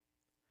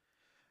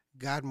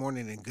God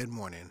morning and good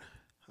morning.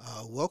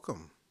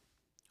 Welcome.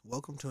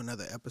 Welcome to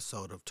another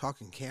episode of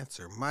Talking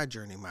Cancer, My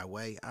Journey, My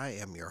Way. I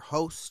am your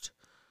host,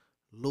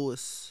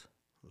 Louis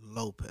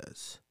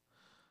Lopez.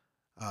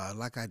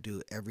 Like I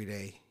do every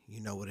day,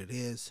 you know what it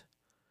is.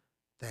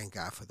 Thank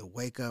God for the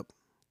wake up.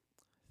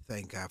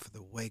 Thank God for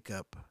the wake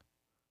up.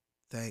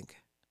 Thank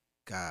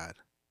God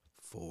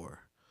for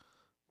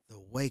the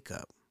wake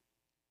up.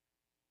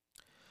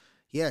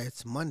 Yeah,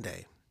 it's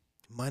Monday.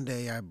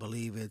 Monday, I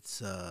believe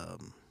it's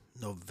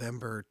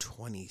November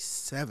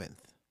 27th.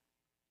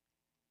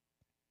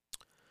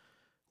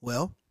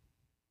 Well,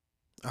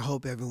 I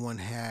hope everyone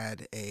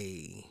had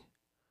a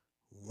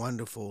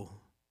wonderful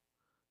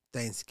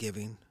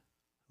Thanksgiving,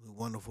 a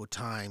wonderful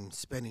time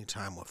spending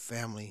time with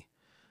family.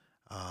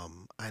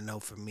 I know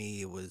for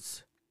me it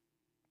was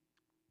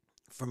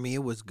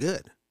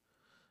good,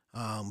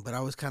 but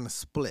I was kind of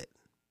split.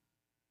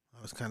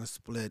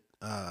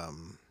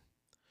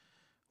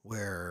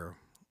 Where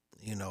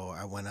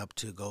I went up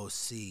to go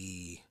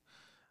see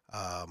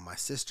my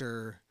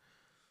sister,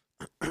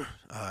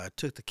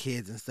 took the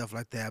kids and stuff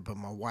like that, but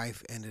my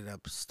wife ended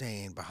up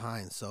staying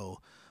behind,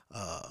 so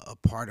a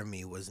part of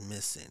me was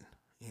missing.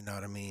 You know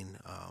what I mean?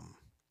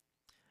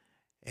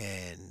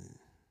 And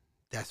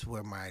that's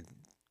where my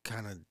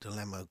kind of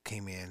dilemma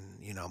came in.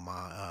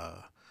 My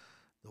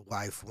the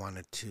wife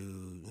wanted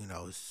to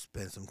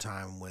spend some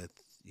time with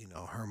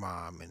her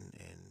mom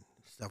and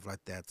stuff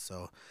like that.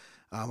 So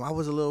I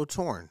was a little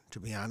torn, to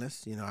be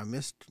honest. I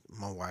missed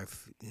my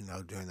wife.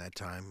 During that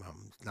time,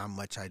 not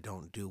much I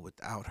don't do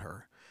without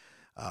her.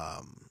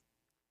 Um,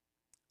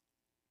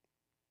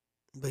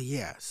 but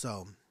yeah,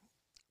 so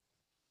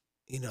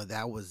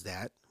that was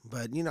that.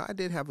 But I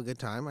did have a good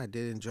time. I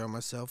did enjoy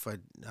myself. I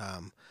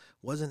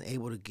wasn't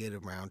able to get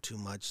around too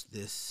much.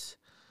 This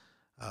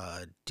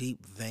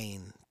deep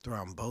vein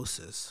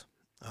thrombosis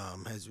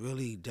has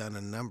really done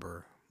a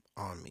number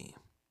on me.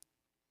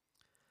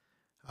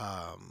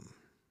 Um,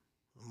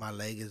 my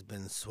leg has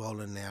been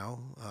swollen now.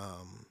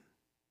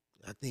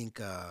 I think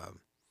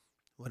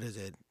what is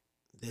it?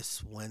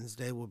 This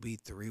Wednesday will be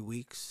 3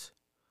 weeks,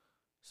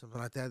 something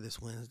like that. This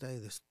Wednesday,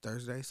 this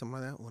Thursday, something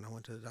like that. When I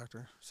went to the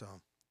doctor.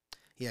 So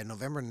yeah,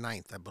 November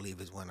 9th, I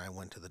believe, is when I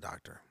went to the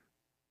doctor.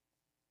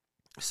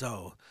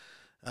 So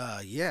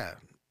yeah,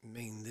 I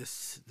mean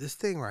this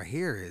thing right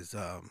here is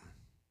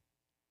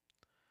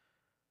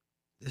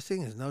this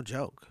thing is no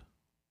joke.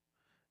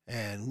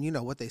 And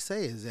what they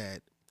say is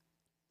that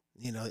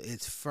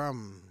it's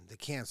from the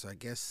cancer. I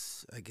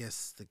guess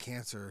the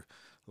cancer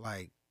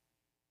like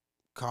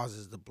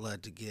causes the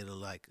blood to get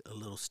like a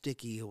little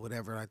sticky or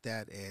whatever like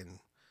that, and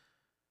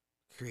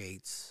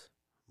creates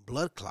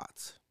blood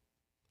clots.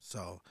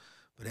 So,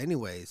 but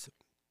anyways,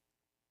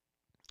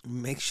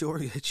 make sure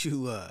that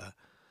you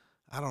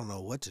I don't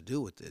know what to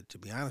do with it, to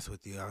be honest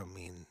with you. I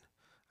mean,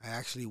 I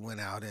actually went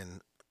out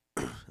and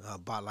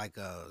bought like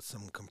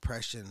some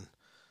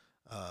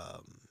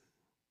um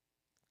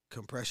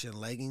compression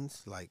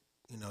leggings. Like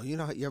how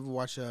you ever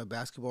watch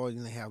basketball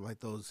and they have like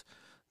those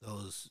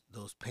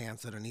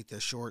pants underneath their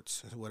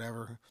shorts or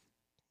whatever.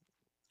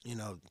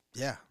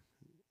 Yeah,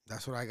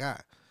 that's what I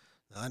got.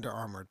 The Under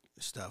Armour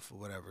stuff or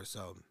whatever.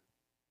 So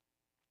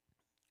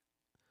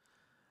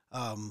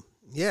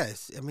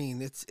yes, I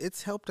mean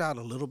it's helped out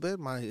a little bit.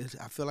 I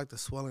feel like the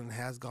swelling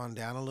has gone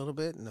down a little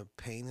bit and the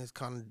pain has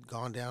kind of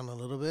gone down a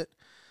little bit.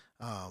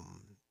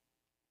 Um,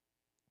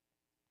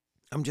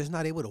 I'm just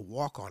not able to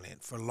walk on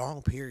it for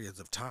long periods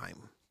of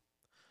time.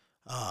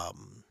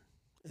 Um,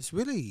 it's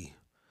really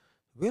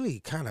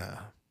kind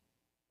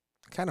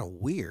of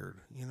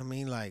weird. You know what I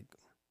mean? Like,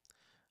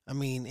 I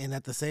mean, and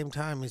at the same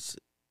time, it's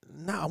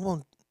no, I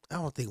won't. I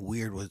don't think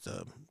weird was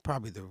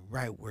probably the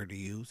right word to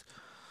use,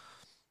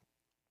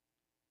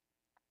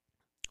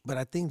 but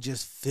I think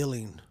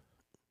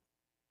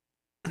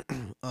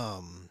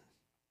um,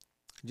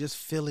 just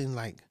feeling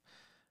like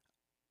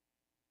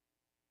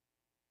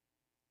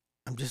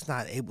I'm just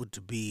not able to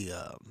be.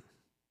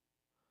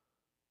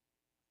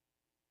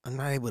 I'm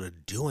not able to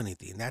do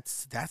anything.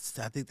 That's. I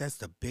think that's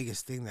the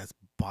biggest thing that's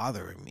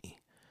bothering me.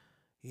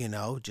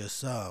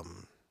 Just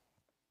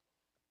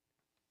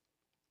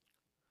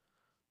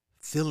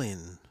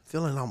feeling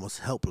almost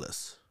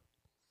helpless,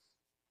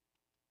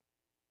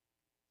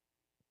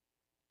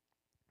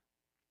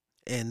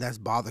 and that's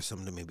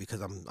bothersome to me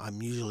because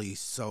I'm usually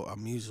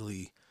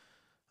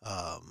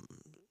um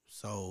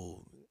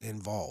so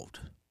involved,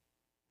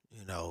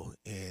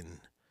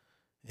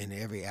 in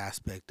every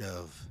aspect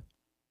of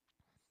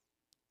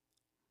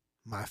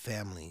my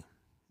family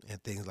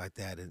and things like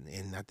that,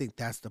 and I think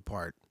that's the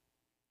part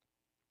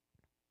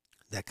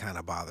that kind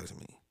of bothers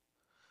me,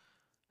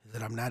 is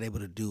that I'm not able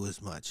to do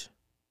as much.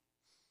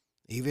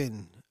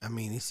 Even I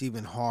mean, it's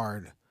even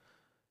hard,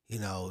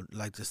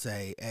 like to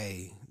say,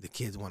 hey, the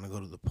kids want to go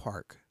to the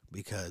park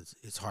because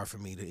it's hard for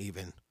me to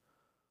even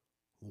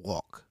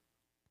walk,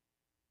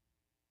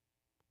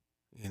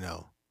 you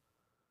know,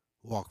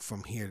 walk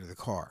from here to the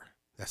car.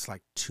 That's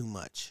like too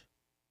much.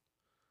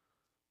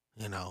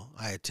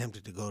 I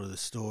attempted to go to the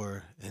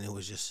store and it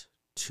was just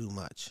too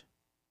much.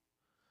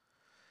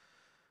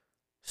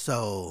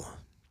 So,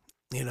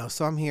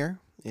 so I'm here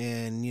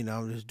and,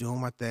 I'm just doing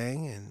my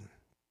thing, and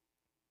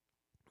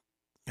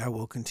I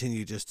will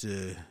continue just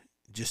to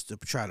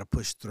try to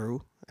push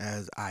through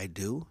as I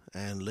do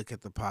and look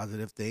at the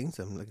positive things.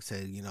 And like I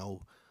said,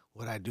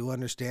 what I do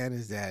understand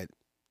is that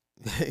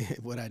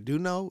what I do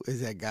know is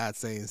that God's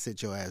saying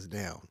sit your ass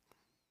down.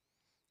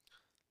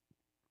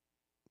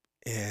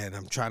 And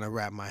I'm trying to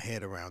wrap my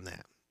head around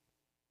that,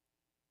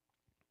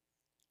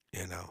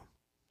 you know.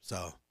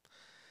 So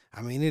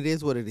I mean, it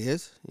is what it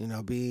is.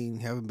 Being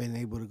haven't been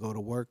able to go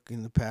to work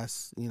in the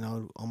past,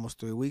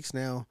 almost 3 weeks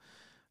now,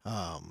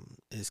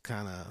 is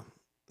kind of,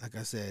 like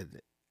I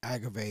said,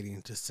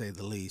 aggravating to say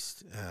the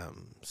least.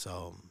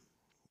 So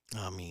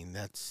I mean,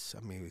 it's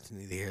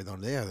neither here nor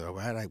there, though,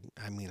 right?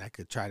 I mean, I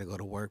could try to go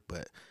to work,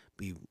 but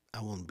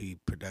I won't be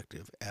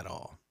productive at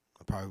all.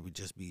 I'll probably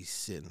just be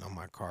sitting on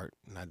my cart,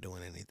 not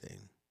doing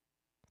anything,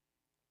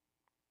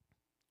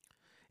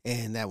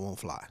 and that won't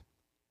fly.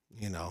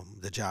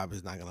 The job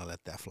is not gonna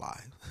let that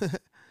fly.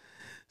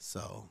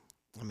 So,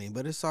 I mean,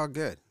 but it's all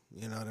good.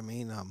 You know what I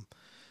mean?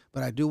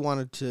 But I do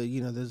wanted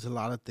to, there's a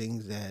lot of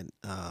things that,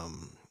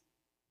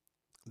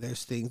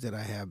 there's things that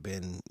I have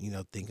been,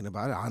 thinking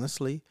about.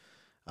 Honestly,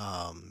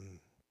 um,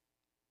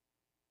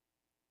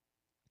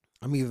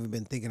 I'm even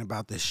been thinking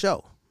about this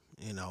show.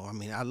 I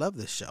mean, I love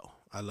this show.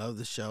 I love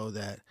the show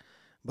that,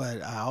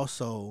 but I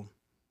also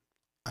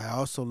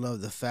love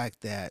the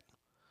fact that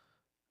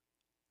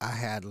I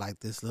had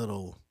like this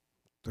little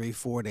 3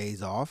 4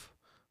 days off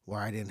where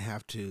I didn't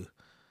have to,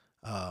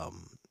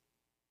 um,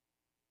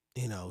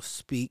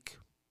 speak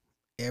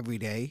every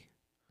day.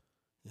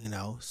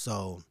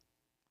 So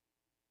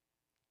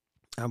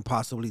I'm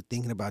possibly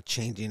thinking about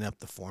changing up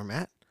the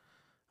format,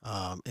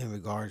 in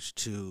regards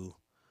to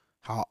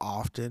how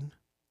often,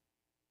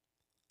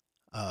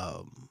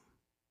 um,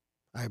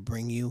 I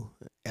bring you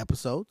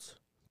episodes,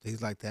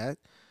 things like that.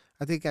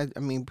 I think I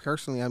mean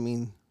personally, I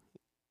mean,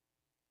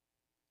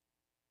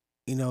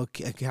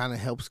 it kind of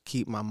helps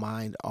keep my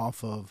mind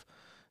off of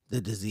the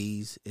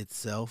disease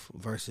itself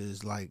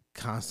versus like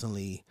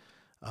constantly,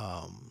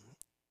 um,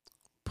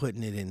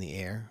 putting it in the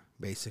air,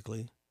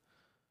 basically.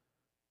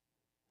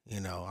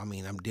 I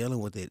mean, I'm dealing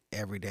with it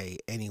every day,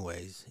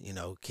 anyways.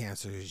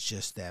 Cancer is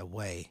just that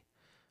way.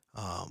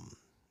 Um,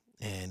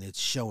 and it's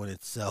showing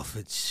itself,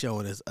 it's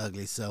showing its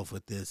ugly self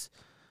with this,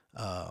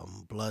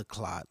 blood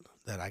clot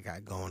that I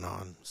got going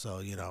on.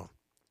 So,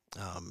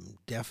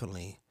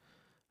 definitely,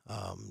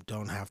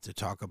 don't have to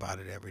talk about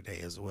it every day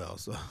as well.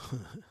 So,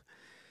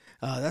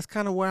 that's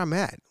kind of where I'm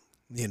at.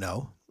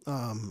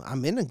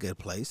 I'm in a good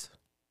place.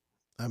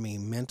 I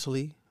mean,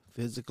 mentally,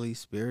 physically,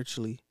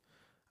 spiritually,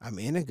 I'm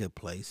in a good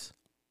place.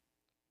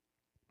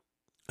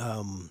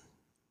 Um,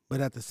 but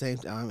at the same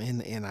time,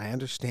 and I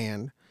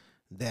understand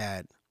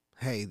that,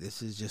 hey,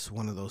 this is just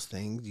one of those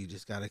things. You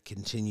just got to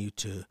continue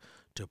to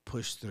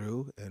push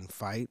through and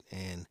fight,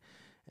 and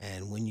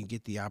when you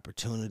get the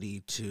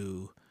opportunity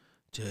to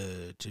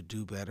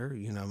do better,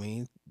 you know what I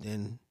mean,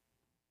 then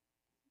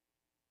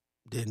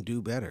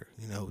do better.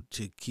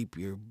 To keep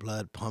your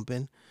blood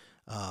pumping,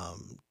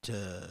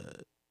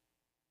 to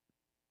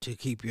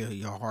keep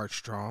your heart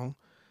strong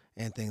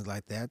and things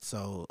like that.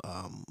 So,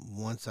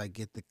 once I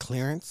get the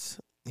clearance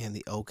and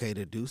the okay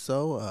to do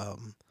so,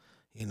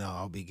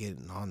 I'll be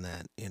getting on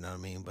that. You know what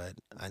I mean? But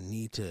I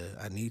need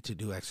to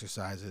do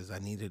exercises. I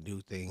need to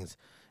do things,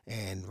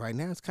 and right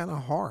now it's kind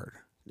of hard.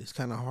 It's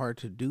kind of hard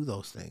to do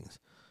those things.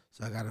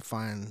 So I got to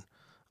find,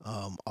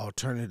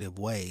 alternative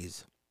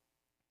ways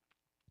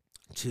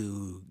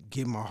to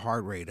get my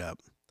heart rate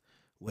up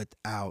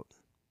without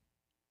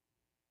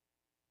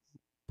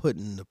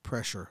putting the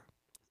pressure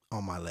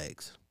on my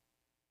legs.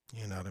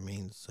 You know what I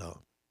mean?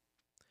 So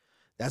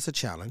that's a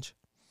challenge.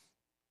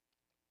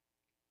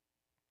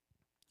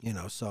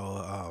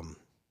 So,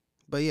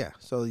 but yeah,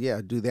 so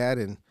yeah, do that,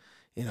 and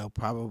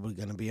probably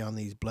gonna be on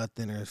these blood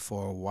thinners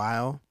for a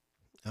while,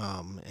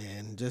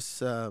 and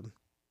just,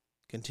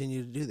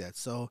 continue to do that.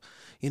 So,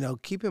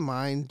 keep in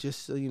mind,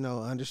 just so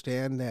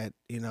understand that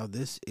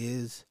this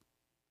is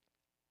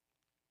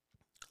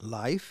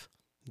life.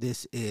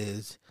 This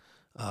is,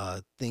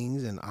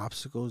 things and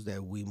obstacles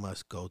that we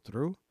must go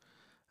through,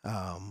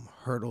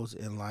 hurdles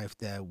in life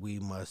that we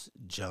must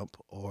jump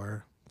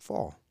or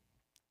fall.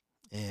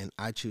 And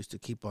I choose to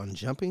keep on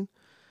jumping.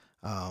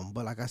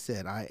 But like I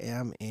said, I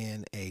am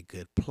in a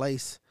good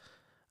place,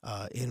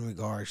 in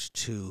regards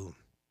to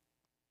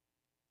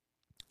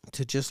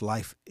just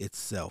life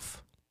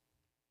itself.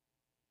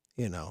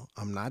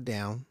 I'm not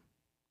down,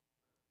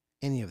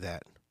 any of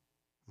that.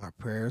 My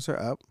prayers are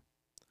up,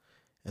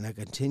 and I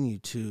continue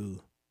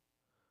to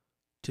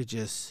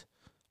just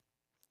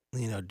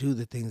do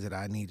the things that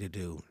I need to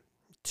do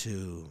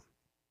to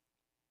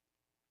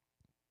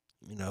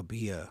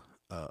be a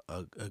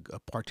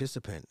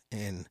participant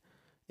in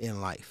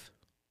life.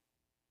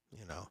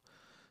 You know.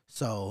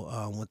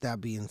 So, with that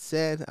being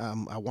said,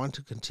 I want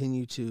to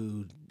continue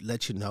to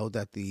let you know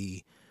that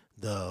the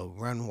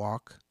run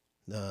walk,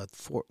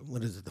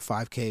 what is it, the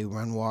 5K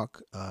run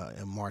walk,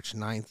 on March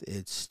 9th,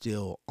 it's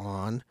still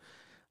on.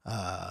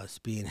 It's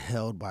being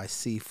held by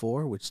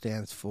C4, which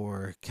stands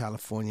for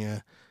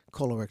California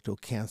Colorectal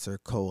Cancer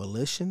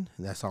Coalition.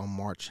 And that's on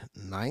March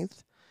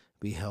 9th.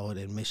 Be held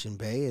in Mission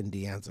Bay and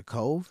De Anza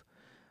Cove.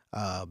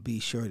 Be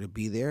sure to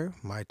be there.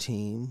 My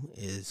team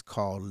is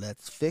called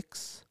Let's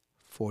Fix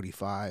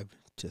 45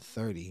 to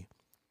 30.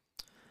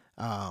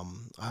 I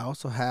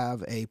also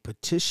have a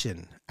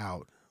petition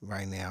out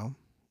right now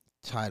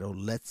titled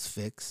Let's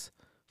Fix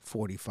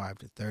 45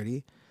 to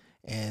 30.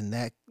 And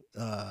that,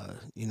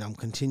 I'm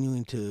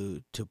continuing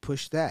to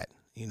push that.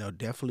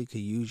 Definitely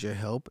could use your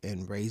help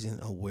in raising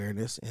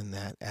awareness in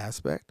that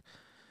aspect.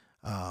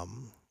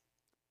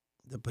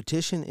 The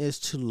petition is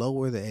to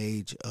lower the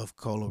age of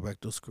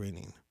colorectal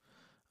screening.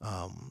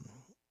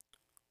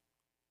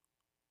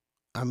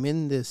 I'm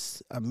in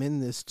this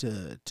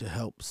to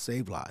help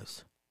save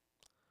lives.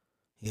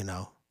 You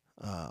know,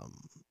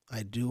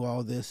 I do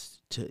all this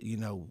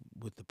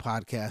with the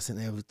podcast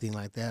and everything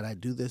like that. I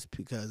do this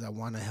because I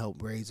want to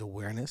help raise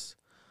awareness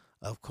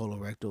of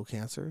colorectal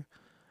cancer.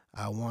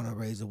 I want to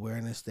raise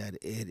awareness that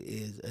it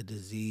is a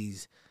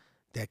disease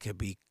that can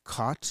be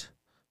caught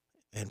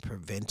and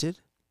prevented,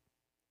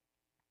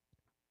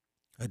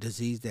 a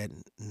disease that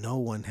no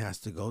one has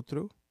to go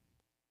through.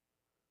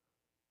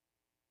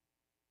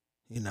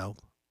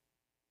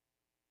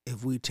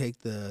 If we take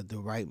the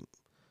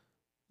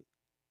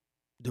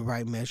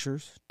right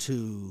measures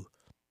to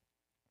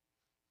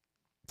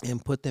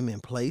and put them in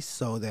place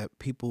so that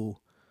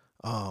people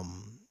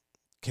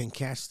can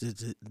catch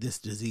this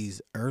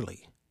disease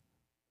early.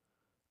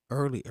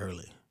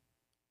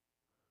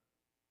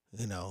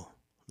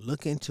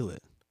 Look into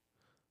it.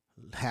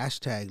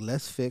 Hashtag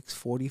Let's Fix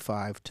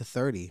 45 to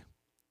 30.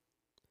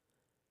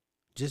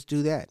 Just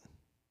do that,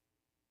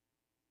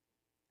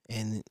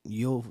 and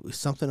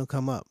something will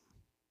come up.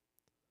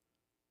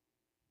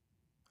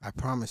 I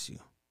promise you.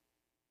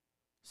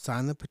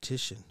 Sign the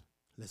petition.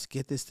 Let's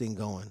get this thing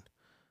going.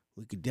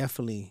 We could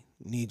definitely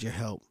need your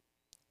help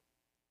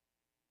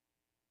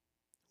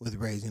with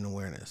raising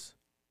awareness.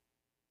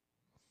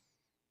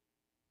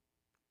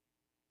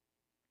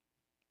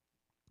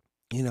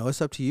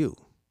 It's up to you.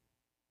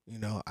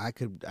 I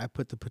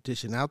put the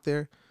petition out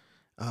there,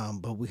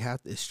 but we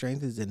have the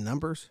strength is in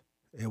numbers,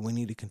 and we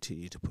need to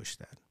continue to push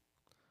that.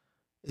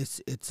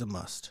 It's a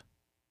must.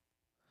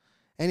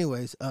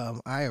 Anyways,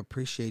 I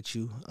appreciate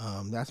you.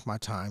 That's my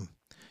time.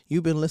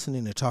 You've been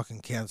listening to Talking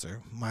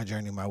Cancer, My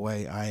Journey, My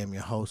Way. I am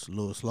your host,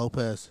 Luis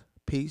Lopez.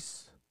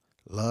 Peace,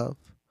 love,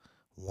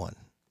 one.